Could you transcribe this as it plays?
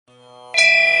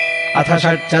अथ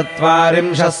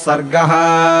 46 सर्गः।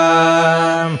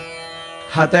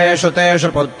 हतेषु तेषु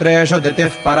पुत्रेषु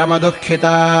दितिः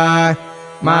परमदुःखिता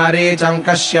मारीचम्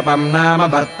कश्यपम् नाम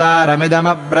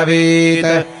भर्तारमिदमब्रवीत्।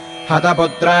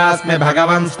 हतपुत्रास्मि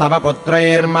भगवंस्तव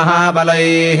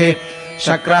पुत्रैर्महाबलैः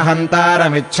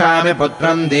शक्रहन्तारमिच्छामि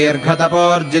पुत्रम्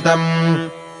दीर्घतपोर्जितम्।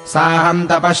 साहम्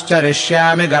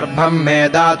तपश्चरिष्यामि गर्भम् मे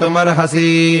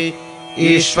दातुमर्हसि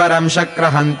ईश्वरम्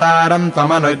शक्रहन्तारम्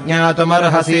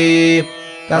त्वमनुज्ञातुमर्हसि।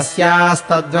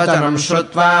 तस्यास्तद्वचनम्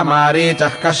श्रुत्वा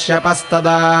मारीचः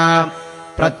कश्यपस्तदा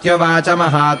प्रत्युवाच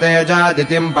महातेजा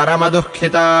दितिम्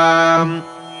परमदुःखिता।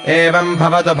 एवम्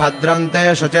भवतु भद्रम् ते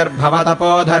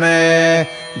शुचिर्भवतपोधने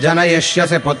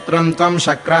जनयिष्यसि पुत्रम् त्वम्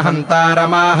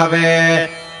शक्रहन्तारमाहवे।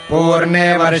 पूर्णे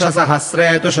वर्षसहस्रे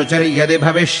तु शुचिर्यदि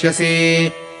भविष्यसि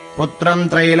पुत्रम्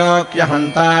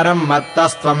त्रैलोक्यहन्तारम्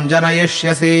मत्तस्त्वम्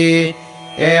जनयिष्यसि।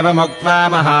 एवमुक्त्वा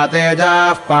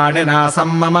महातेजाः पाणिना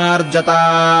सम्ममार्जता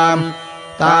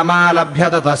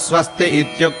तामालभ्यत तस्वस्ति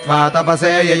इत्युक्त्वा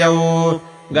तपसे ययौ।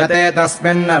 गते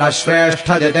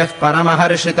तस्मिन्नरश्रेष्ठदितिः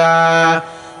परमहर्षिता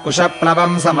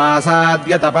कुशप्लवम्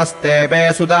समासाद्य तपस्तेपे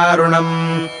सुदारुणम्।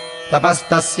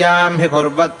 तपस्तस्याम् हि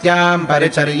कुर्वत्याम्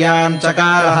परिचर्याम्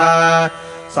चकारः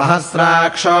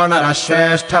सहस्राक्षो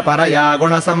नरश्रेष्ठ परया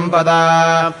गुणसम्पदा।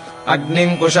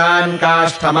 अग्निम् कुशान्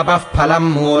काष्ठमपः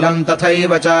फलम् मूलम्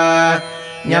तथैव च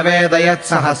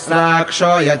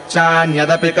न्यवेदयत्सहस्राक्षो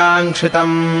यच्चान्यदपि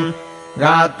काङ्क्षितम्।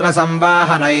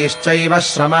 गात्रसंवाहनैश्चैव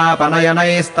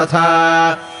श्रमापनयनैस्तथा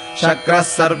शक्रः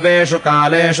सर्वेषु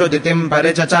कालेषु दितिम्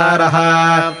परिचचारः।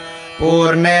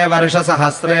 पूर्णे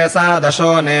वर्षसहस्रे सा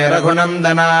दशोने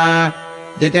रघुनन्दना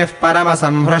दितिः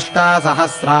परमसंहृष्टा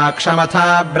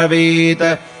सहस्राक्षमथाब्रवीत्।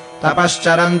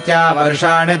 तपश्चरन्त्या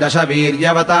वर्षाणि 10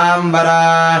 वीर्यवताम् वरा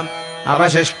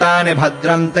अवशिष्टानि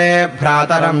भद्रन्ते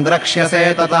भ्रातरम् द्रक्ष्यसे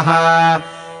ततः।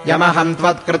 यमहम्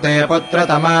त्वत्कृते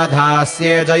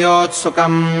पुत्रतमाधास्ये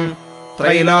जयोत्सुकम्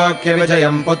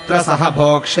त्रैलोक्यविजयम् पुत्रसह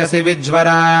भोक्ष्यसि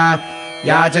विज्वरा।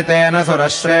 याचितेन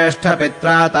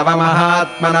सुरश्रेष्ठपित्रा तव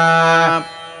महात्मना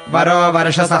वरो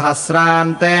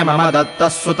वर्षसहस्रान्ते मम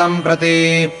दत्तः सुतम् प्रति।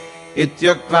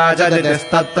 इत्युक्त्वा च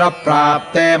दितिस्तत्र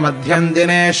प्राप्ते मध्यम्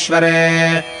दिनेश्वरे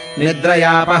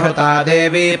निद्रयापहृता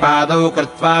देवी पादौ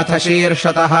कृत्वाथ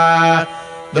शीर्षतः।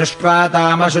 दृष्ट्वा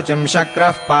तामशुचिम्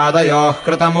शक्रः पादयोः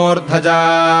कृतमूर्धजा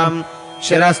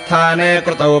शिरस्थाने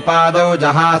कृतौ पादौ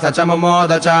जहास च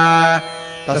मुमोद च।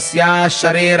 तस्याः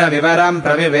शरीरविवरम्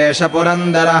प्रविवेश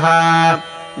पुरन्दरः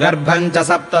गर्भम् च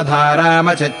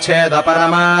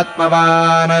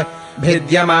सप्तधारामचिच्छेदपरमात्मवान्।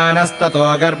 भिद्यमानस्ततो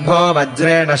गर्भो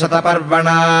वज्रेण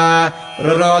शतपर्वणा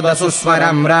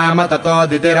रुरोदसुस्वरम् राम ततो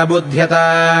दितिरबुध्यत।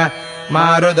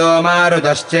 मारुदो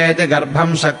मारुदश्चेति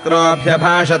गर्भम्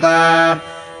शक्रोऽभ्यभाषत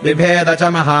बिभेद च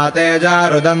महातेजा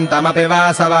रुदन्तमपि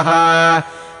वासवः।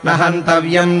 न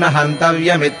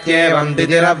हन्तव्यमित्येवम्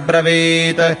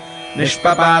दितिरब्रवीत्।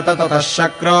 निष्पपात ततः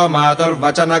शक्रो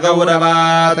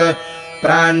मातुर्वचनगौरवात्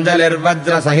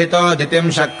प्राञ्जलिर्वज्रसहितो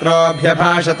दितिम्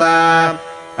शक्रोऽभ्यभाषत।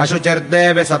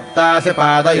 अशुचिर्देवि सप्तासि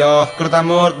पादयोः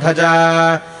कृतमूर्धजा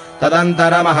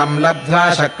तदन्तरमहम् लब्ध्वा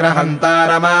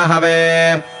शक्रहन्तारमाहवे।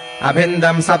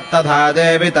 अभिन्दम् सप्तधा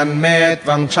देवि तन्मे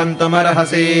त्वम्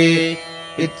क्षन्तुमर्हसि।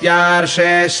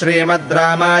 इत्यार्षे श्रीमद्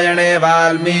रामायणे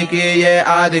वाल्मीकीये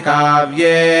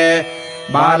आदिकाव्ये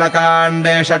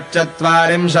बालकाण्डे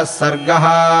 46 सर्गः।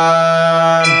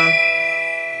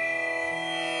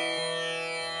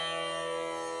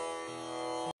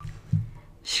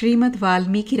 Srimad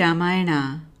Valmiki Ramayana,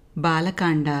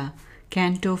 Balakanda,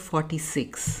 Canto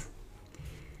 46.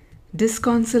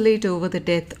 Disconsolate over the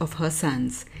death of her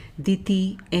sons,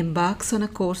 Diti embarks on a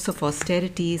course of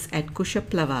austerities at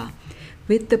Kushaplava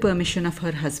with the permission of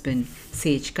her husband,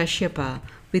 sage Kashyapa,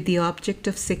 with the object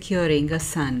of securing a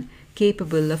son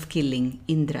capable of killing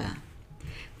Indra.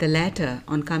 The latter,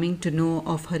 on coming to know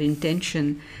of her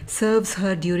intention, serves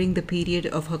her during the period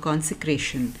of her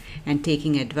consecration, and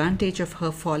taking advantage of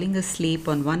her falling asleep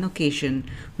on one occasion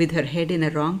with her head in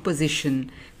a wrong position,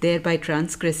 thereby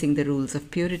transgressing the rules of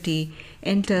purity,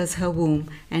 enters her womb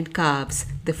and carves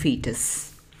the foetus.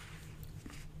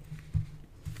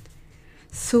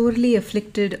 Sorely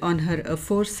afflicted on her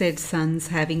aforesaid sons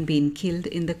having been killed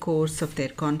in the course of their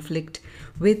conflict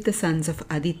with the sons of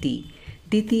Aditi,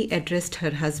 Diti addressed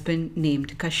her husband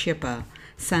named Kashyapa,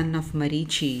 son of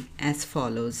Marichi, as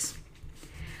follows.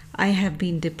 I have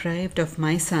been deprived of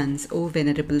my sons, O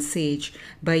venerable sage,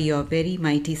 by your very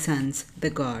mighty sons, the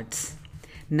gods.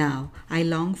 Now I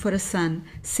long for a son,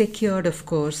 secured, of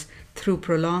course, through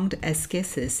prolonged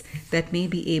ascesis, that may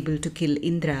be able to kill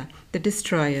Indra, the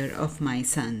destroyer of my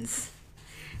sons.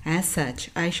 As such,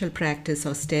 I shall practice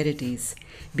austerities.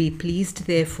 Be pleased,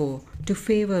 therefore, to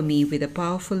favor me with a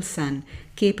powerful son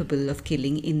capable of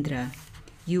killing Indra.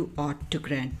 You ought to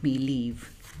grant me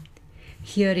leave.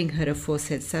 Hearing her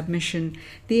aforesaid submission,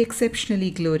 the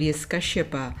exceptionally glorious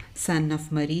Kashyapa, son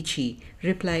of Marichi,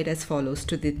 replied as follows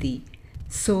to Diti,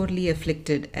 sorely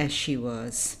afflicted as she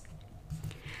was.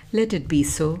 Let it be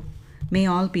so. May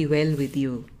all be well with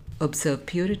you. Observe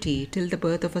purity till the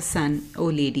birth of a son, O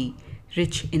lady,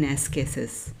 rich in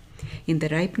ascesis. In the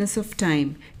ripeness of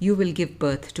time, you will give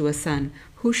birth to a son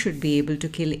who should be able to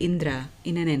kill Indra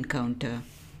in an encounter.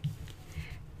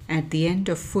 At the end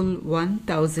of full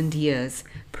 1,000 years,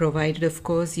 provided of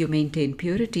course you maintain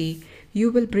purity,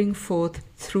 you will bring forth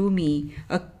through me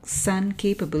a son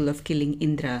capable of killing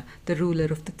Indra, the ruler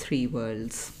of the three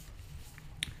worlds.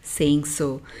 Saying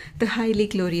so, the highly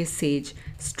glorious sage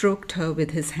stroked her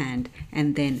with his hand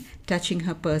and then, touching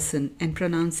her person and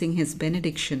pronouncing his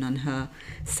benediction on her,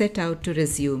 set out to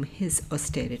resume his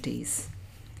austerities.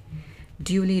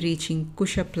 Duly reaching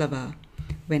Kushaplava,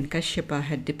 when Kashyapa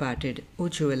had departed, O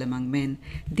jewel among men,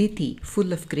 Diti,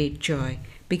 full of great joy,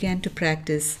 began to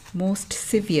practice most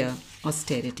severe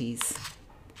austerities.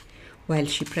 While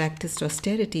she practiced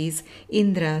austerities,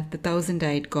 Indra, the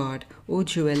thousand-eyed god, O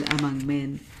jewel among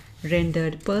men,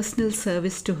 rendered personal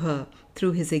service to her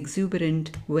through his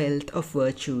exuberant wealth of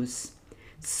virtues.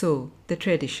 So the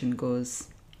tradition goes.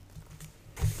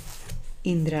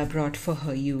 Indra brought for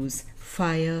her use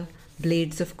fire,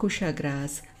 blades of kusha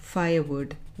grass,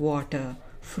 firewood, water,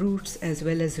 fruits as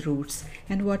well as roots,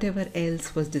 and whatever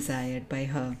else was desired by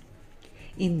her.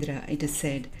 Indra, it is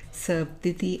said, served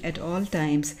Diti at all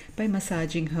times by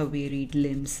massaging her wearied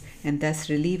limbs and thus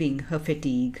relieving her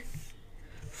fatigue.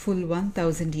 Full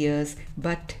 1,000 years,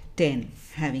 but 10,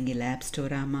 having elapsed, O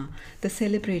Rama, the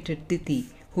celebrated Diti,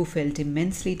 who felt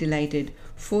immensely delighted,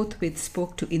 forthwith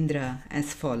spoke to Indra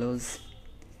as follows.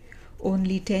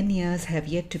 Only 10 years have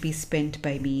yet to be spent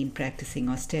by me in practicing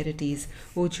austerities,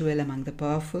 O jewel among the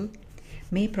powerful.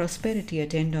 May prosperity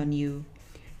attend on you.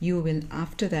 You will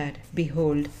after that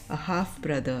behold a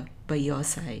half-brother by your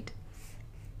side.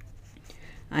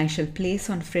 I shall place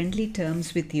on friendly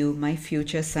terms with you my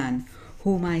future son,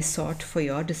 whom I sought for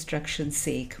your destruction's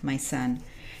sake, my son,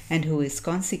 and who is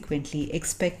consequently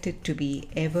expected to be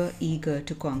ever eager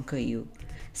to conquer you,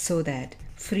 so that,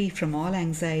 free from all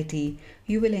anxiety,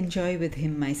 you will enjoy with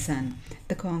him, my son,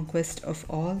 the conquest of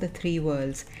all the three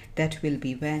worlds that will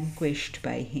be vanquished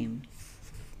by him.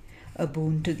 A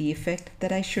boon to the effect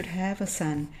that I should have a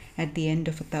son at the end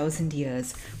of 1,000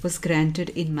 years was granted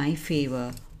in my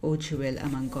favor, O jewel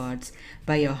among gods,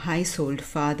 by your high-souled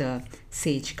father,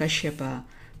 sage Kashyapa,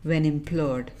 when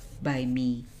implored by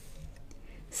me.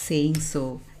 Saying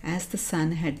so, as the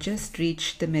sun had just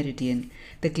reached the meridian,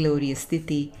 the glorious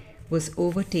Diti was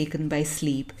overtaken by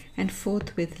sleep and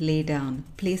forthwith lay down,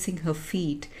 placing her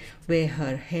feet where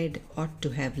her head ought to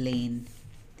have lain.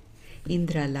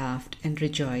 Indra laughed and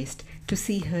rejoiced to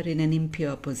see her in an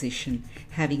impure position,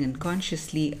 having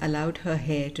unconsciously allowed her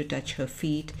hair to touch her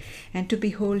feet and to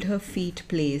behold her feet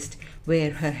placed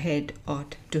where her head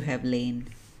ought to have lain.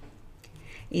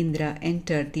 Indra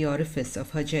entered the orifice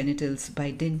of her genitals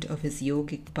by dint of his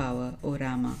yogic power, O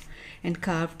Rama, and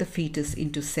carved the fetus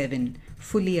into 7,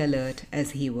 fully alert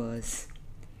as he was.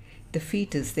 The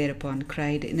fetus thereupon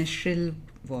cried in a shrill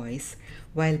voice,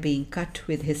 while being cut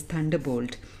with his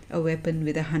thunderbolt, a weapon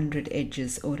with 100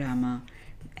 edges, O Rama,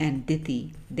 and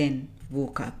Diti then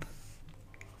woke up.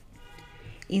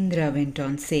 Indra went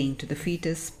on saying to the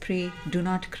fetus, Pray, do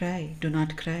not cry, do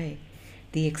not cry.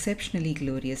 The exceptionally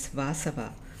glorious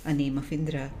Vasava, a name of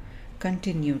Indra,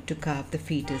 continued to carve the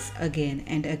fetus again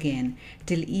and again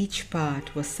till each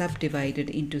part was subdivided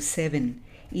into 7,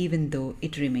 even though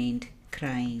it remained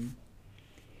crying.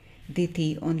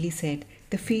 Diti only said,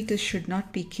 The fetus should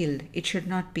not be killed, it should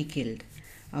not be killed.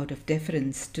 Out of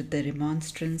deference to the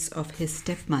remonstrance of his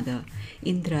stepmother,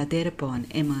 Indra thereupon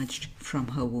emerged from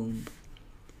her womb.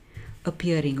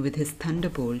 Appearing with his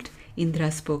thunderbolt,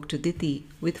 Indra spoke to Diti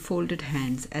with folded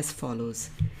hands as follows.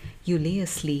 You lay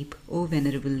asleep, O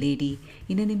venerable lady,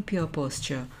 in an impure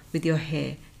posture, with your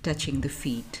hair touching the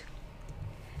feet.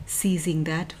 Seizing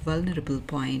that vulnerable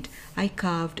point, I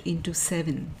carved into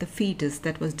 7 the fetus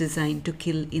that was designed to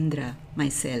kill Indra,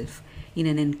 myself, in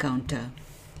an encounter.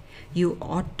 You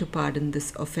ought to pardon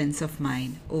this offense of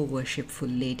mine, O worshipful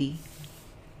lady.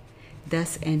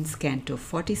 Thus ends Canto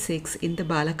 46 in the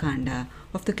Balakanda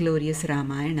of the glorious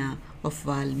Ramayana of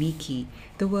Valmiki,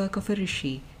 the work of a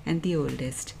rishi and the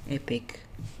oldest epic.